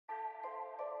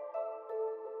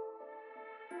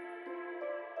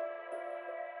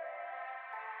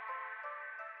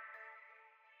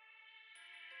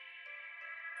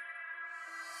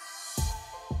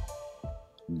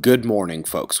Good morning,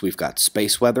 folks. We've got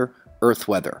space weather, earth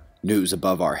weather, news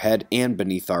above our head and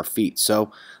beneath our feet. So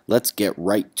let's get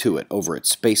right to it. Over at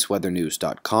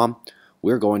spaceweathernews.com,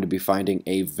 we're going to be finding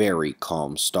a very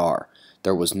calm star.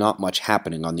 There was not much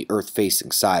happening on the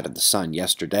Earth-facing side of the Sun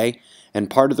yesterday, and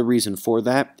part of the reason for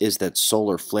that is that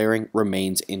solar flaring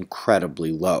remains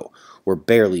incredibly low. We're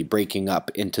barely breaking up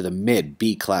into the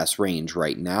mid-B-class range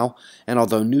right now, and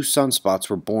although new sunspots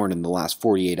were born in the last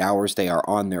 48 hours, they are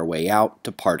on their way out,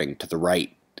 departing to the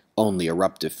right. Only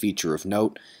eruptive feature of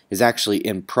note is actually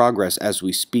in progress as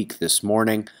we speak this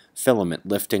morning, filament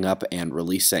lifting up and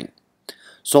releasing.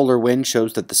 Solar wind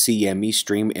shows that the CME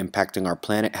stream impacting our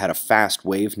planet had a fast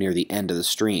wave near the end of the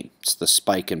stream. It's the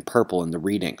spike in purple in the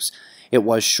readings. It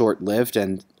was short-lived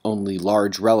and only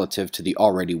large relative to the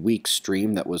already weak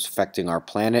stream that was affecting our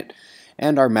planet,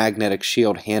 and our magnetic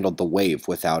shield handled the wave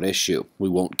without issue. We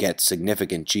won't get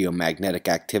significant geomagnetic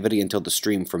activity until the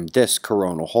stream from this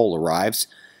coronal hole arrives.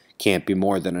 Can't be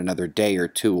more than another day or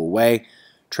two away.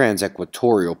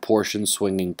 Transequatorial portion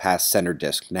swinging past center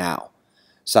disk now.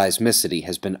 Seismicity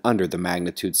has been under the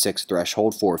magnitude 6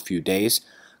 threshold for a few days,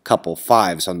 couple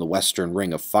 5s on the western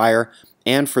ring of fire,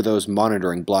 and for those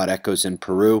monitoring blood echoes in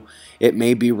Peru, it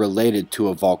may be related to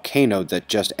a volcano that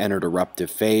just entered eruptive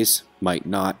phase. Might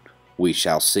not. We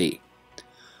shall see.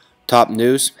 Top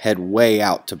news, head way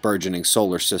out to burgeoning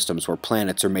solar systems where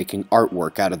planets are making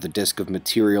artwork out of the disk of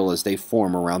material as they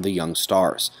form around the young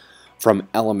stars. From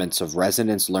elements of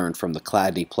resonance learned from the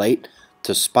Chladni plate,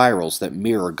 to spirals that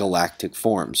mirror galactic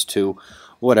forms, to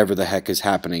whatever the heck is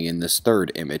happening in this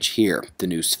third image here. The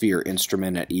new sphere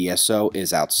instrument at ESO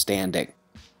is outstanding.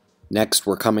 Next,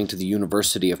 we're coming to the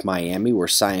University of Miami, where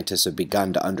scientists have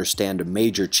begun to understand a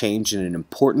major change in an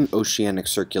important oceanic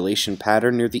circulation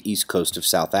pattern near the east coast of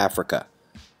South Africa.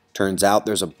 Turns out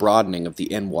there's a broadening of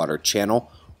the in-water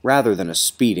channel, rather than a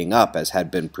speeding up as had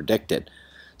been predicted.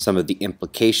 Some of the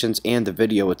implications and the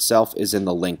video itself is in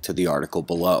the link to the article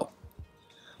below.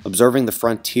 Observing the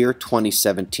Frontier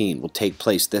 2017 will take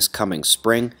place this coming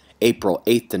spring, April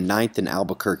 8th and 9th in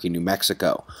Albuquerque, New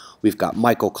Mexico. We've got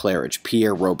Michael Claridge,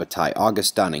 Pierre Robitaille,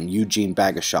 August Dunning, Eugene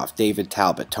Bagashoff, David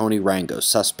Talbot, Tony Rango,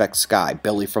 Suspect Sky,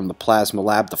 Billy from the Plasma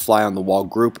Lab, the Fly on the Wall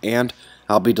group, and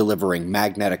I'll be delivering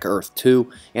Magnetic Earth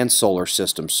 2 and Solar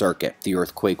System Circuit, the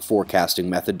earthquake forecasting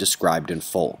method described in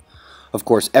full. Of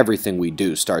course, everything we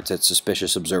do starts at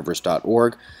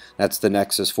suspiciousobservers.org. That's the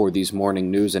nexus for these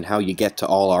morning news and how you get to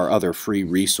all our other free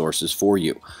resources for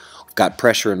you. We've got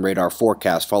pressure and radar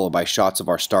forecast followed by shots of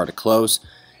our star to close.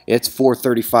 It's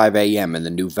 4:35 a.m. in the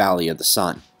new Valley of the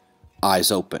Sun. Eyes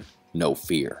open, no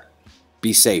fear.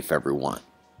 Be safe, everyone.